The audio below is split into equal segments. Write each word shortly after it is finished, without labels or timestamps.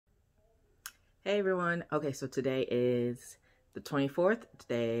Hey everyone. Okay, so today is the 24th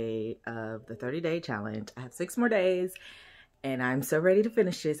day of the 30-day challenge. I have 6 more days and I'm so ready to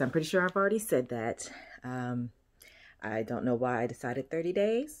finish this. I'm pretty sure I've already said that. I don't know why I decided 30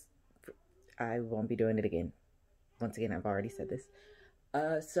 days. I won't be doing it again. Once again, I've already said this.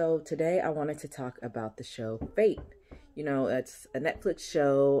 So today I wanted to talk about the show Fate. You know, it's a Netflix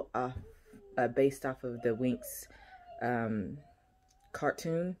show based off of the Winx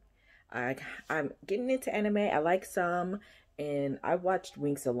cartoon. I'm getting into anime. I like some, and I watched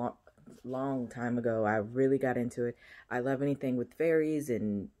Winx a long time ago. I really got into it. I love anything with fairies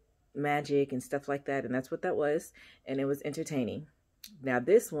and magic and stuff like that, and that's what that was, and it was entertaining. Now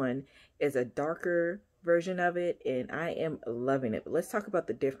this one is a darker version of it, and I am loving it. But let's talk about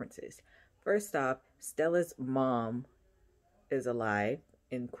the differences. First off, Stella's mom is alive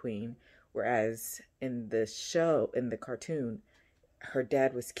in Queen, whereas in the cartoon, her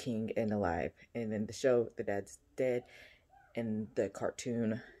dad was king and alive, and in the show the dad's dead, in the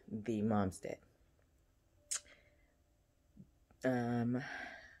cartoon the mom's dead. That's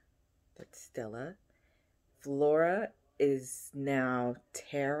Stella. Flora is now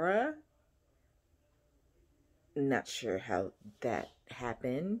Terra. Not sure how that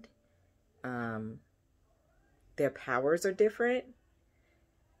happened. Their powers are different.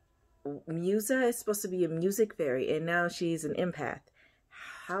 Musa is supposed to be a music fairy, and now she's an empath.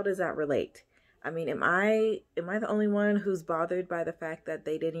 How does that relate? I mean, am I the only one who's bothered by the fact that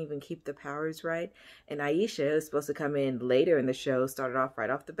they didn't even keep the powers right? And Aisha is supposed to come in later in the show, started off right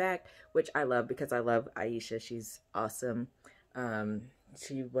off the back, which I love because I love Aisha. She's awesome.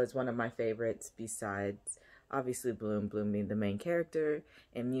 She was one of my favorites besides obviously Bloom being the main character,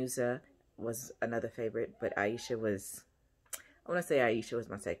 and Musa was another favorite, but Aisha was, I want to say Aisha was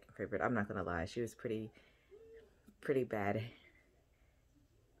my second favorite. I'm not gonna lie, she was pretty bad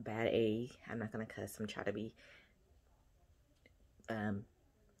A. I'm not gonna cuss. I'm trying to be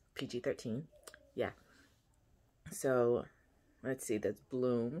PG-13. Yeah. So let's see. That's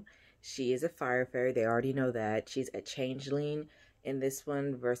Bloom. She is a fire fairy. They already know that. She's a changeling in this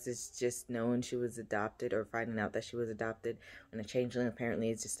one versus just knowing she was adopted or finding out that she was adopted. And a changeling apparently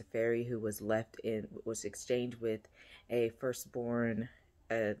is just a fairy who was exchanged with a firstborn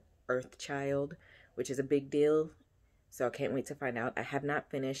earth child, which is a big deal. So I can't wait to find out. I have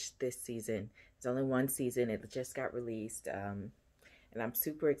not finished this season. It's only one season. It just got released. And I'm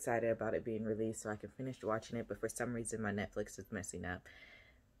super excited about it being released so I can finish watching it. But for some reason, my Netflix is messing up.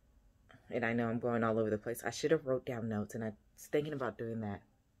 And I know I'm going all over the place. I should have wrote down notes, and I was thinking about doing that.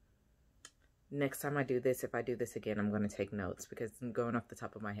 Next time I do this, if I do this again, I'm going to take notes because I'm going off the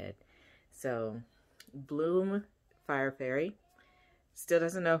top of my head. So, Bloom, Fire Fairy, still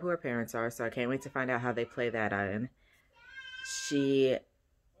doesn't know who her parents are, so I can't wait to find out how they play that on.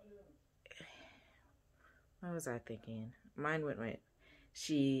 What was I thinking? Mine went right.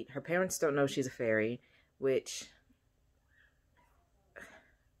 Her parents don't know she's a fairy, which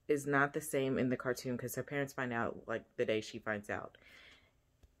is not the same in the cartoon because her parents find out like the day she finds out.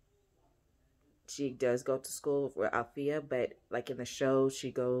 She does go to school for Althea, but like in the show,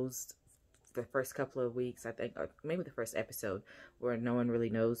 she goes the first couple of weeks, I think, or maybe the first episode, where no one really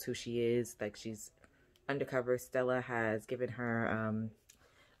knows who she is. Like, she's undercover. Stella has given her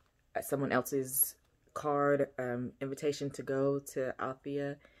someone else's card invitation to go to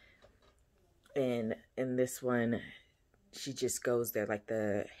Althea, and in this one she just goes there. Like,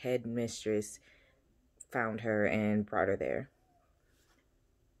 the head mistress found her and brought her there.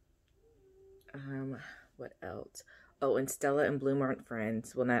 What else? Oh, and Stella and Bloom aren't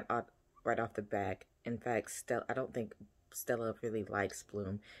friends. Well, not right off the back. In fact, I don't think Stella really likes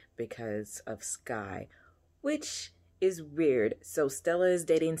Bloom because of Sky, which is weird. So Stella is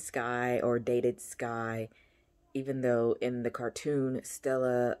dating Sky, or dated Sky, even though in the cartoon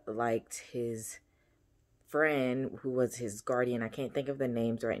Stella liked his friend who was his guardian. I can't think of the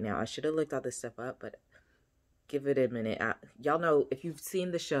names right now. I should have looked all this stuff up, but give it a minute. Y'all know, if you've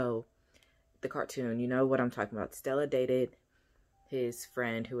seen the show, the cartoon, you know what I'm talking about. Stella dated his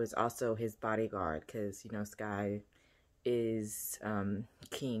friend who is also his bodyguard because, you know, Sky is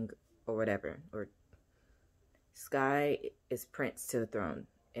king or whatever, or Sky is prince to the throne,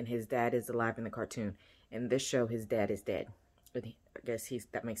 and his dad is alive in the cartoon. In this show, his dad is dead. I guess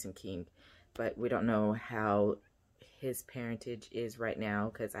that makes him king, but we don't know how his parentage is right now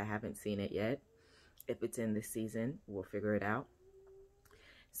because I haven't seen it yet. If it's in this season, we'll figure it out.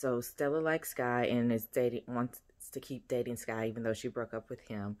 So Stella likes Sky and wants to keep dating Sky even though she broke up with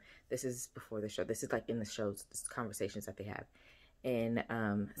him. This is before the show. This is like in the show's conversations that they have. And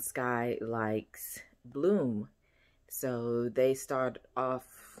Sky likes Bloom. So they start off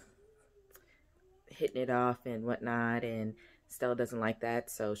hitting it off and whatnot, and Stella doesn't like that,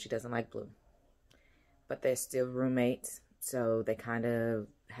 so she doesn't like Bloom. But they're still roommates, so they kind of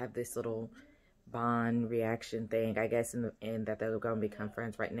have this little bond reaction thing, I guess, in that they're going to become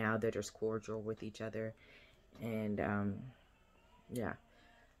friends. Right now they're just cordial with each other, and yeah,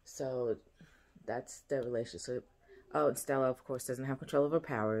 so that's their relationship. Oh, and Stella, of course, doesn't have control of her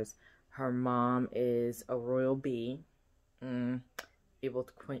powers. Her mom is a royal bee. Evil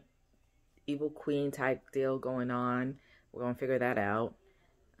queen type deal going on. We're gonna figure that out.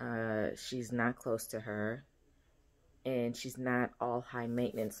 She's not close to her, and she's not all high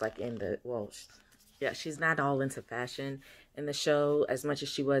maintenance like in the, well, yeah, she's not all into fashion in the show as much as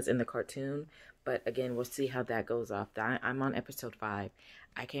she was in the cartoon. But again, we'll see how that goes off. I'm on episode 5.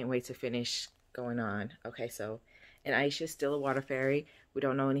 I can't wait to finish going on. Okay, so, and Aisha's still a water fairy. We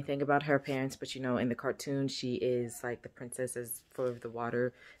don't know anything about her parents, but you know, in the cartoon, she is like the princess for the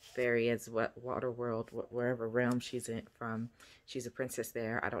water fairy, as what water world, wherever realm she's in from. She's a princess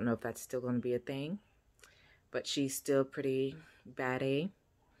there. I don't know if that's still going to be a thing, but she's still pretty baddie.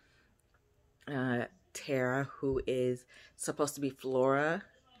 Tara, who is supposed to be Flora,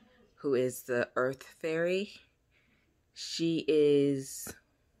 who is the earth fairy. She is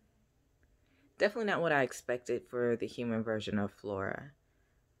definitely not what I expected for the human version of Flora,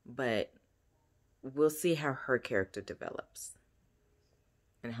 but we'll see how her character develops,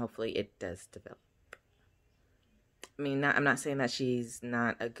 and hopefully it does develop. I mean, I'm not saying that she's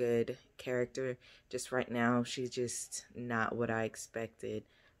not a good character, just right now she's just not what I expected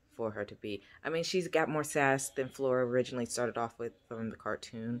for her to be. I mean, she's got more sass than Flora originally started off with from the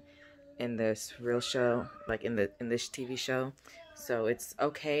cartoon in this real show, like in this TV show. So it's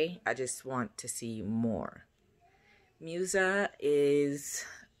okay. I just want to see more. Musa is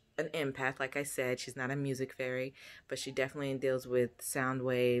an empath, like I said. She's not a music fairy, but she definitely deals with sound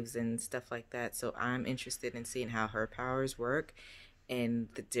waves and stuff like that. So I'm interested in seeing how her powers work and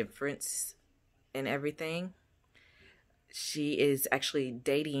the difference in everything. She is actually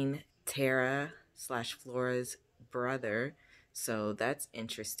dating Tara / Flora's brother. So that's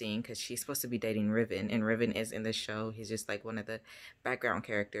interesting because she's supposed to be dating Riven, and Riven is in the show. He's just like one of the background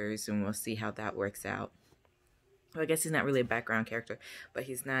characters, and we'll see how that works out. Well, I guess he's not really a background character, but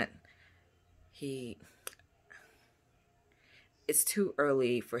he's not, it's too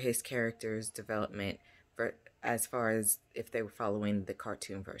early for his character's development for as far as if they were following the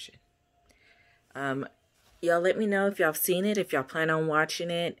cartoon version. Y'all let me know if y'all have seen it, if y'all plan on watching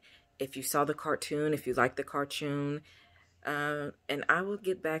it, if you saw the cartoon, if you like the cartoon. And I will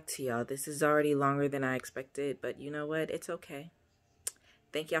get back to y'all. This is already longer than I expected, but you know what? It's okay.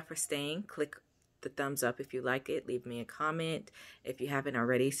 Thank y'all for staying. Click the thumbs up if you like it. Leave me a comment. If you haven't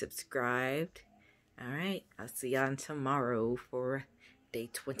already, subscribed. All right. I'll see y'all tomorrow for day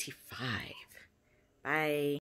 25. Bye.